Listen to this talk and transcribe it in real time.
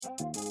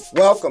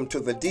Welcome to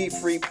the D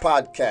Free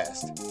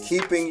Podcast,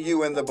 keeping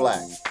you in the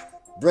black,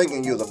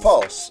 bringing you the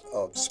pulse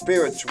of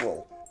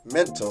spiritual,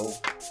 mental,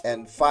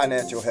 and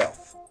financial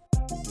health.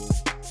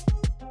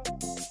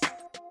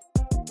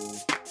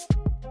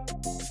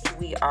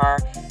 We are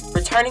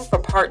returning for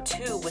part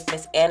 2 with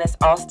Miss Annis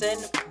Alston,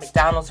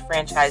 McDonald's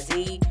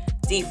franchisee,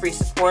 D Free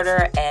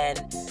supporter, and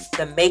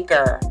the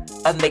maker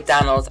of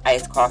McDonald's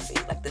iced coffee.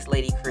 Like, this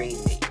lady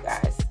created it, you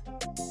guys.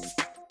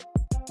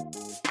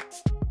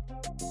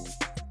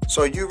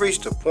 So you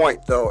reached a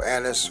point, though,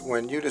 Annis,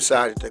 when you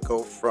decided to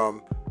go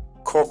from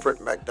corporate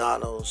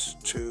McDonald's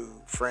to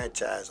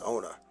franchise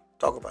owner.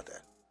 Talk about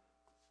that.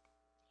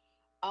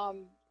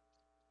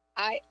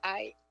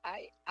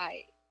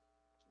 I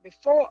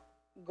before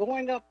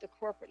going up the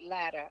corporate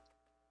ladder,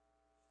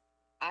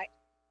 I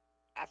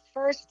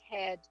first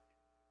had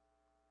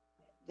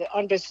the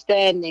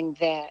understanding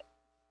that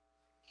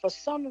for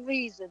some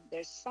reason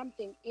there's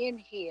something in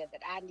here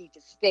that I need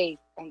to stay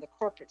on the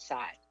corporate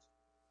side.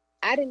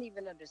 I didn't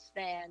even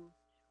understand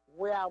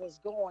where I was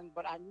going,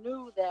 but I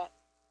knew that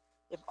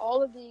if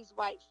all of these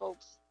white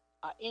folks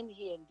are in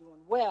here and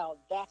doing well,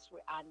 that's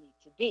where I need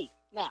to be.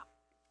 Now,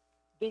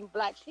 being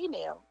black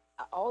female,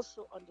 I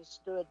also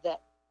understood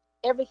that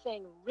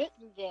everything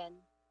written then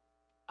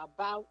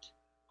about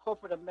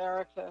corporate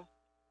America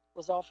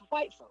was all for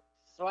white folks.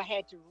 So I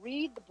had to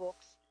read the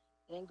books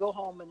and then go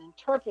home and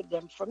interpret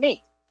them for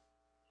me.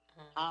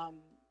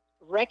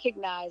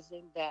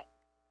 Recognizing that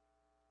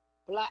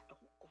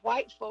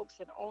white folks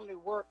had only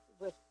worked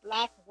with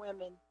black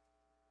women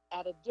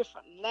at a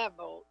different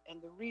level,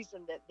 and the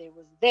reason that they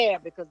was there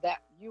because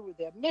that you were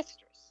their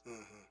mistress.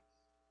 Mm-hmm.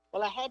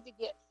 Well, I had to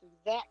get through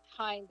that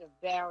kind of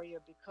barrier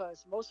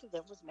because most of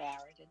them was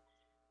married, and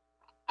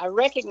I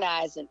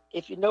recognize, and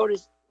if you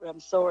notice,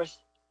 Source,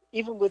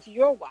 even with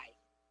your wife,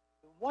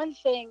 one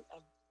thing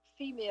a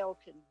female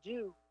can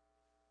do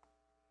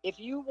if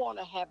you want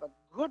to have a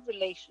good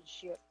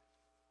relationship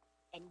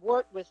and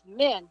work with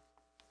men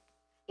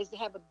is to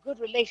have a good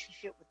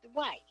relationship with the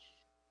wife.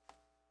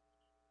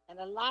 And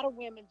a lot of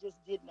women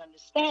just didn't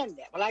understand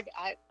that. Well,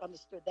 I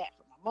understood that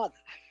from my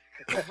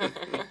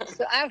mother.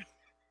 So I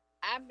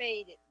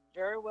made it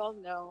very well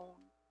known.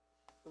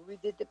 When we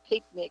did the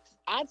picnics,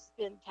 I'd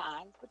spend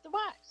time with the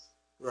wives.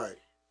 Right.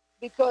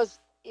 Because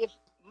if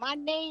my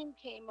name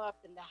came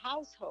up in the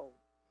household,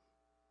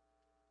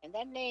 and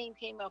that name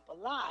came up a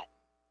lot,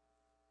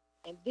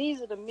 and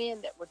these are the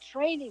men that were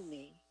training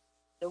me,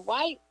 the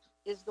wife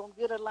is going to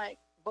get her like,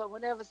 but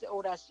whenever say,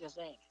 oh, that's just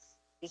Annis.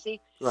 You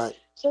see? Right.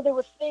 So there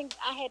were things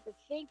I had to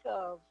think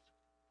of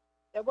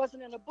that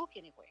wasn't in a book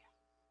anywhere.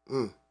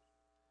 Mm.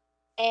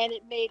 And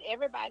it made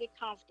everybody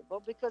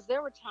comfortable because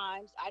there were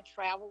times I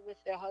traveled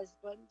with their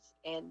husbands,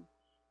 and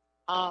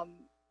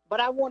but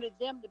I wanted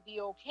them to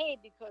be okay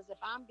because if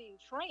I'm being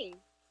trained,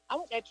 I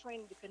want that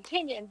training to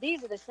continue. And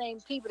these are the same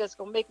people that's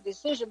going to make a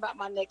decision about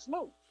my next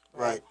move.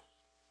 Right.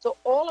 So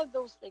all of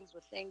those things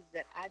were things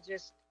that I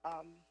just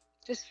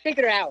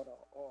figured out,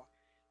 or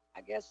I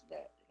guess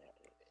that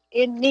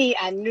in me,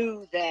 I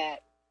knew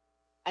that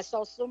I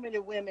saw so many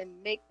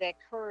women make that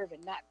curve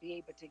and not be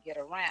able to get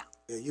around.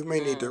 Yeah, you may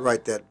need to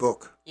write that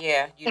book.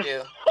 Yeah, you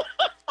do.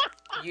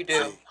 You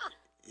do.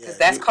 Because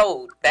that's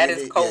cold. That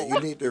is cold. Yeah,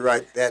 you need to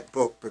write that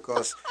book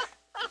because,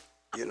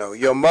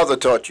 your mother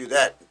taught you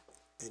that.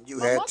 And you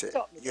had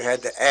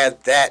to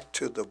add that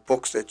to the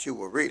books that you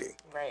were reading.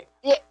 Right.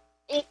 Yeah,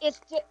 it's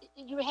just,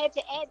 you had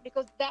to add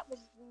because that was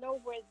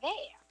nowhere there.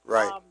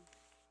 Right.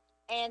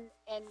 And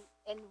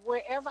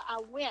wherever I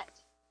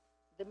went,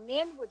 the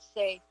men would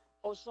say,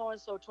 "Oh, so and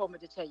so told me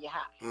to tell you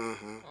hi."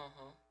 Mm-hmm.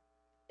 Mm-hmm.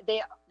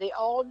 They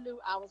all knew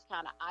I was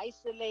kind of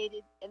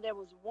isolated, and there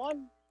was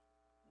one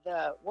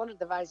of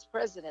the vice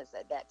presidents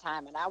at that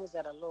time, and I was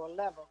at a lower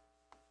level,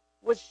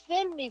 would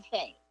send me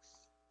things.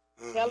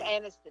 Mm-hmm. Tell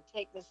Annis to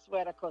take this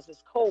sweater because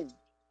it's cold.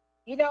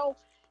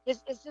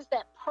 It's just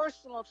that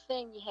personal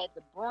thing you had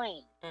to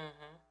bring.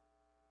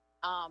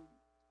 Mm-hmm.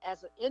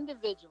 As an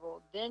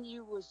individual, then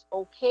you was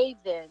okay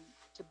then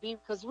to be,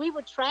 because we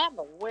would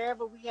travel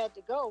wherever we had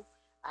to go.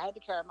 I had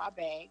to carry my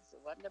bags. It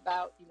wasn't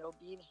about,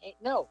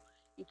 no,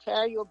 you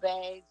carry your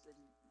bags and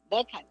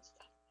that kind of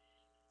stuff.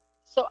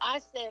 So I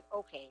said,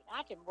 okay,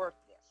 I can work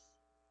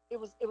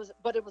this.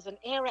 But it was an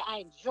area I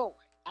enjoyed.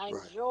 I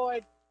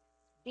enjoyed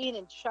being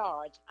in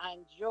charge. I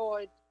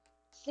enjoyed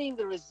seeing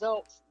the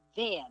results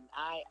then.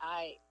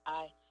 I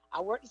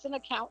worked as an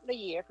accountant a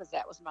year because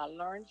that was my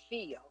learned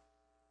field.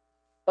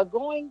 But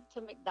going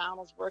to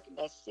McDonald's, working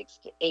at 6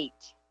 to 8,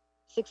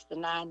 6 to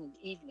 9 in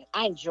the evening,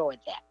 I enjoyed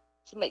that.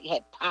 Somebody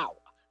had power.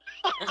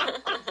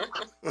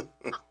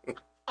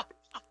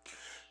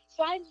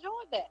 So I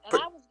enjoyed that. And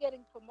I was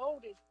getting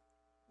promoted,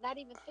 not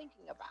even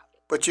thinking about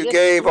it. But you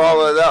gave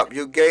all of it up.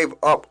 You gave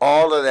up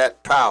all of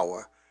that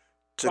power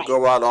to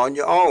go out on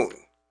your own.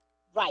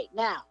 Right.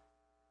 Now,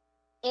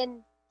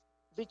 in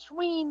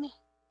between,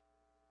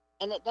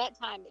 and at that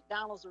time,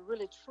 McDonald's were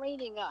really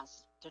training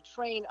us to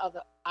train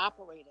other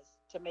operators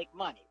to make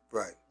money.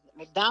 Right.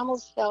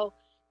 McDonald's held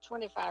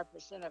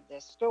 25% of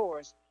their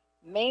stores,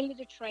 mainly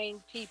to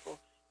train people,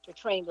 to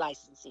train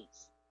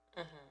licensees.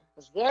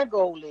 Because their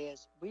goal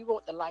is we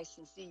want the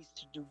licensees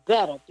to do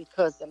better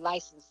because the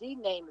licensee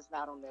name is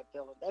not on their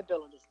billing. Their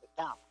billing is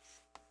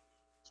McDonald's.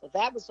 So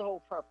that was the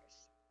whole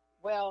purpose.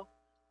 Well,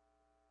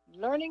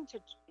 learning to,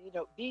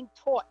 being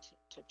taught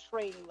to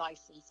train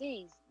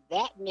licensees,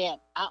 that meant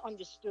I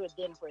understood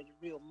then where the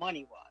real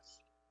money was.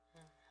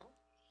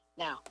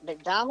 Now,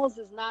 McDonald's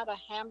is not a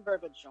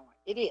hamburger joint.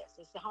 It is.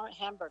 It's a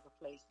hamburger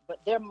place,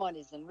 but their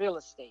money's in real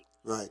estate.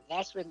 Right.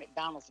 That's where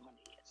McDonald's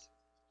money is.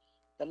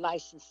 The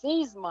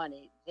licensee's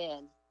money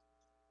then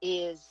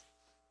is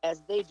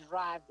as they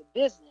drive the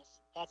business,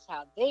 that's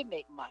how they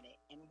make money.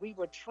 And we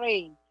were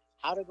trained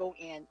how to go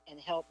in and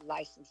help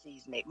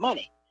licensees make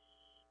money.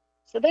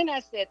 So then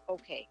I said,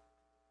 okay,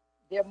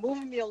 they're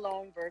moving me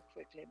along very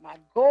quickly. My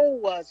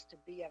goal was to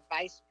be a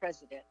vice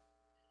president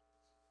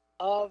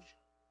of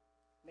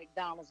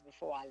McDonald's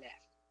before I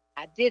left.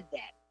 I did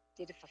that,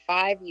 did it for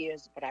 5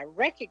 years, but I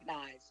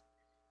recognized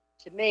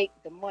to make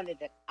the money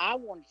that I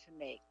wanted to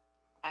make,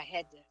 I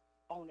had to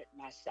own it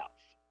myself.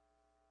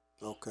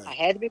 Okay. I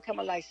had to become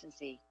a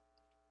licensee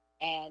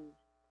and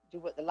do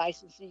what the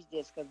licensees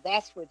did because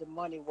that's where the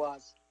money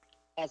was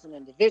as an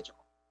individual.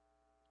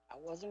 I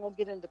wasn't going to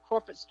get into the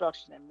corporate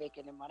structure and make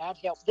any money. I'd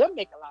help them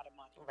make a lot of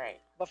money. Right.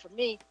 But for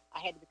me, I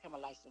had to become a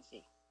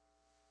licensee.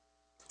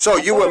 So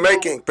you were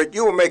making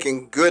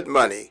good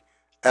money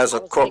as a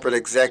corporate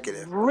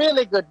executive.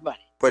 Really good money.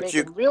 But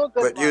you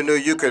knew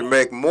you could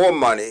make more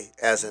money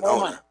as an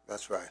owner. Money.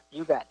 That's right.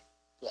 You got it.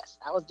 Yes,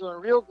 I was doing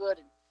real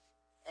good,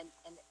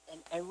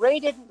 and Ray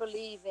didn't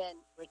believe in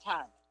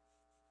retirement.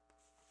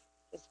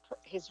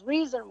 His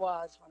reason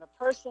was when a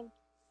person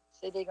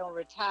said they're gonna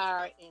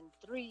retire in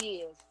 3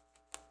 years,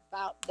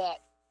 about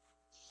that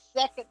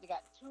second, they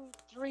got 2,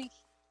 3,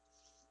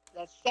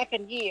 that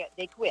second year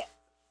they quit.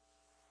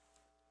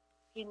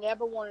 He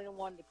never wanted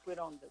anyone to quit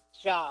on the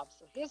job,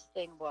 so his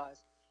thing was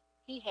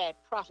he had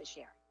profit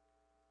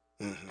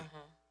sharing.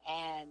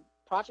 And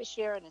profit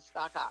sharing and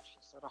stock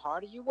options. So the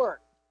harder you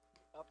work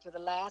up to the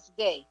last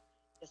day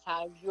is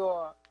how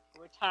your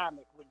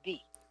retirement would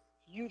be.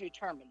 You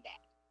determine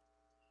that.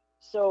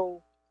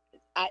 So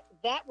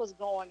that was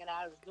going, and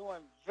I was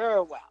doing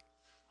very well.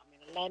 I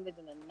mean, I landed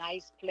in a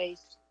nice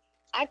place.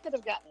 I could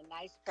have gotten a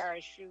nice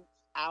parachute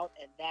out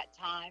at that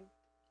time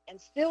and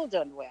still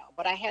done well.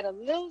 But I had a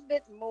little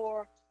bit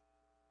more,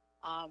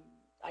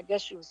 I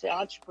guess you would say,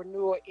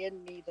 entrepreneur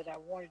in me that I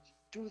wanted to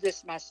do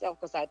this myself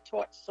because I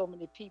taught so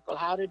many people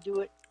how to do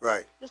it.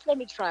 Right. Just let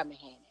me try my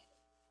hand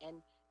at it.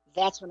 And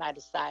that's when I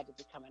decided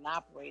to become an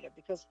operator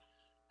because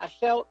I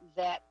felt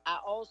that I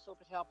also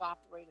could help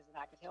operators and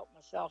I could help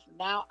myself.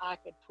 Now I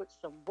could put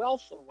some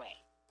wealth away.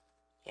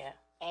 Yeah.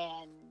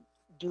 And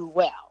do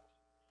well.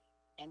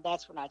 And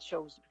that's when I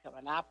chose to become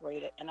an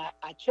operator. And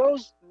I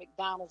chose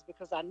McDonald's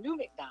because I knew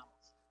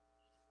McDonald's.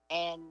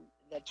 And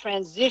the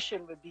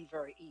transition would be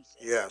very easy.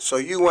 Yeah. So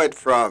you went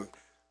from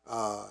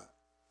a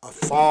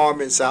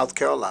farm in South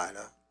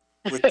Carolina,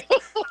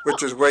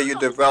 which is where you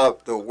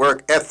developed the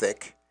work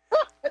ethic.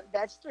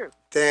 That's true.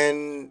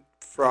 Then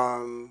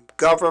from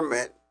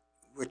government,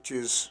 which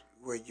is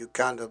where you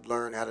kind of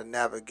learn how to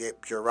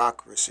navigate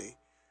bureaucracy.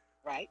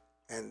 Right.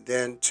 And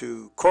then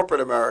to corporate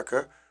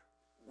America,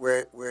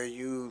 where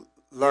you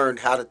learned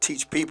how to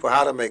teach people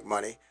how to make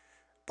money.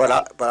 But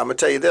I'm gonna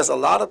tell you this: a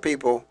lot of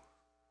people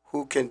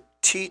who can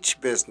teach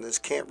business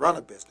can't run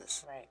a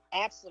business. Right.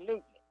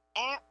 Absolutely.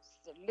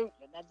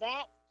 Now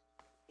that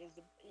is,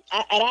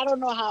 and I don't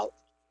know how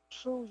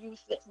true you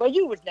think. Well,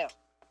 you would know.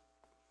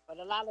 But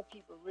a lot of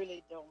people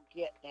really don't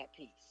get that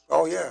piece.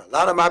 Oh yeah, a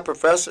lot of my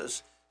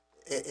professors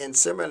in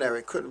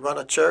seminary couldn't run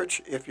a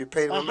church if you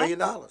paid them $1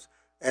 million.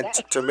 And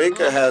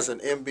Tamika has an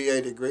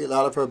MBA degree. A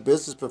lot of her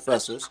business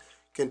professors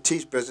can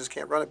teach business,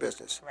 can't run a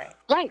business.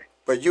 Right.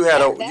 But you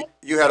had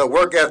a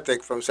work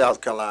ethic from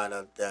South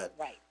Carolina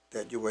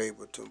that you were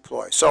able to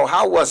employ. So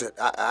how was it?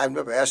 I've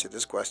never asked you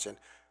this question.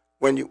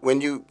 When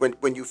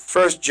you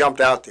first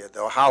jumped out there,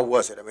 though, how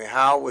was it? I mean,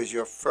 how was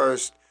your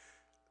first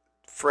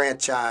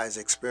franchise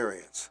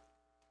experience?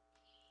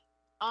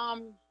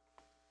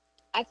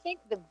 I think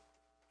the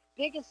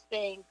biggest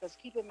thing, because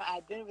keep in mind,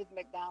 I've been with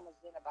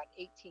McDonald's in about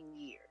 18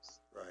 years.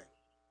 Right.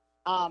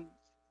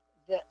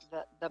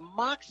 The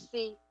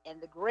moxie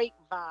and the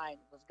grapevine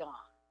was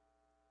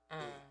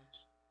gone.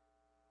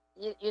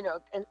 You know,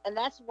 and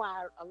that's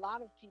why a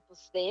lot of people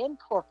stay in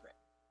corporate.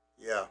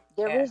 Yeah.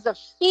 There is a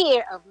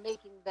fear of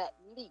making that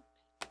leap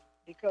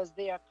because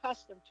they are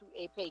accustomed to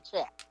a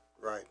paycheck.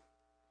 Right.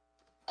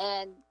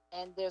 And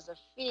there's a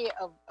fear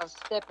of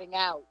stepping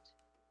out.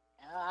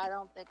 I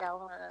don't think I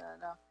want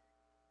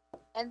to.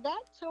 And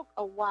that took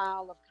a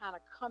while of kind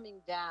of coming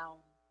down.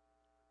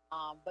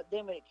 But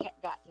then when it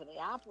got to the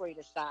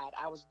operator side,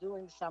 I was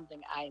doing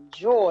something I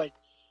enjoyed.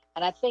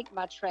 And I think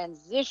my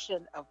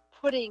transition of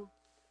putting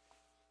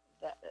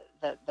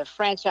the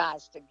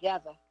franchise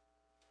together,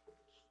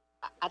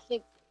 I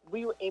think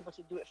we were able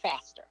to do it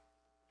faster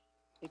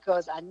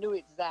because I knew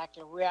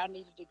exactly where I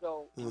needed to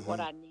go and what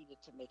I needed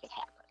to make it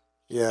happen.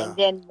 Yeah. And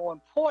then more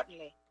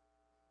importantly,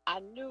 I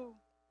knew,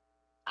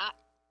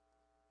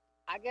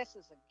 I guess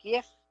it's a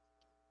gift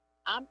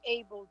I'm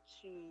able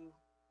to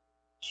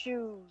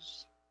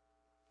choose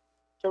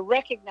to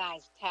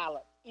recognize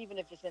talent, even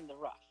if it's in the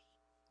rough.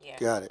 Yeah.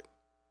 Got it.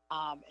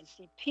 And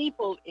see,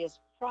 people is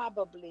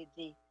probably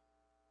the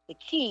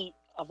key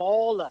of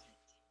all of it.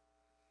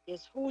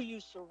 Is who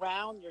you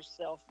surround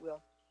yourself with,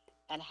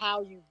 and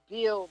how you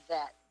build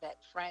that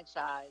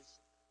franchise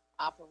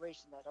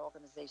operation, that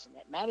organization,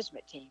 that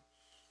management team.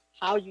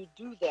 How you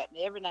do that, and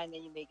every now and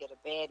then you may get a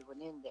bad one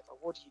in there, but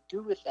what do you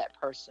do with that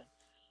person?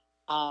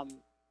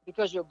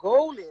 Because your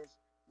goal is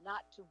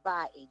not to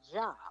buy a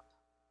job.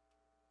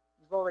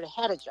 You've already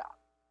had a job.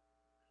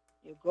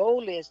 Your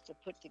goal is to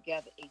put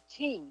together a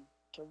team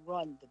to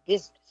run the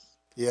business.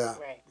 Yeah.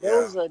 Right.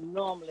 Those are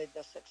normally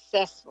the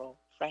successful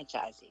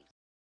franchisees.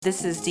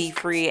 This is D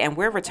Free, and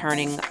we're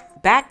returning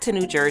back to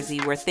New Jersey,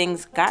 where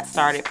things got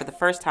started for the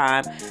first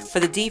time for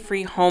the D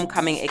Free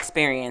Homecoming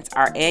Experience.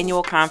 Our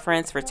annual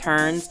conference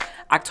returns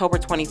October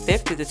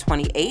 25th through the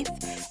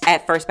 28th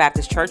at First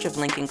Baptist Church of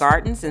Lincoln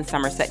Gardens in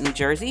Somerset, New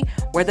Jersey,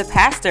 where the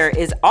pastor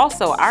is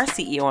also our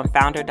CEO and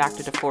founder,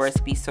 Dr.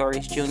 DeForest B.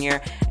 Soares Jr.,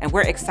 and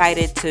we're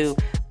excited to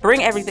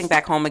bring everything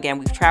back home again.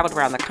 We've traveled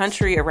around the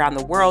country, around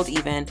the world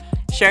even,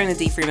 sharing the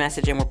D Free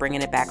message, and we're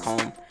bringing it back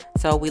home.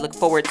 So we look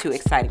forward to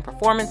exciting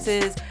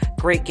performances,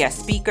 great guest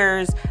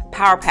speakers,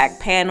 power pack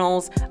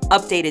panels,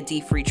 updated D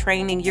Free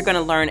training. You're going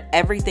to learn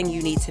everything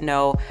you need to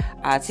know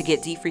to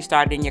get D Free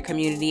started in your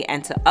community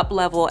and to up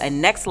level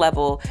and next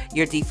level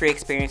your D Free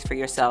experience for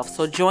yourself.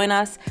 So join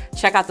us.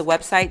 Check out the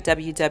website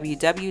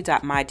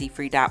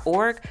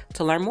www.mydfree.org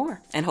to learn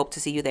more, and hope to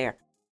see you there.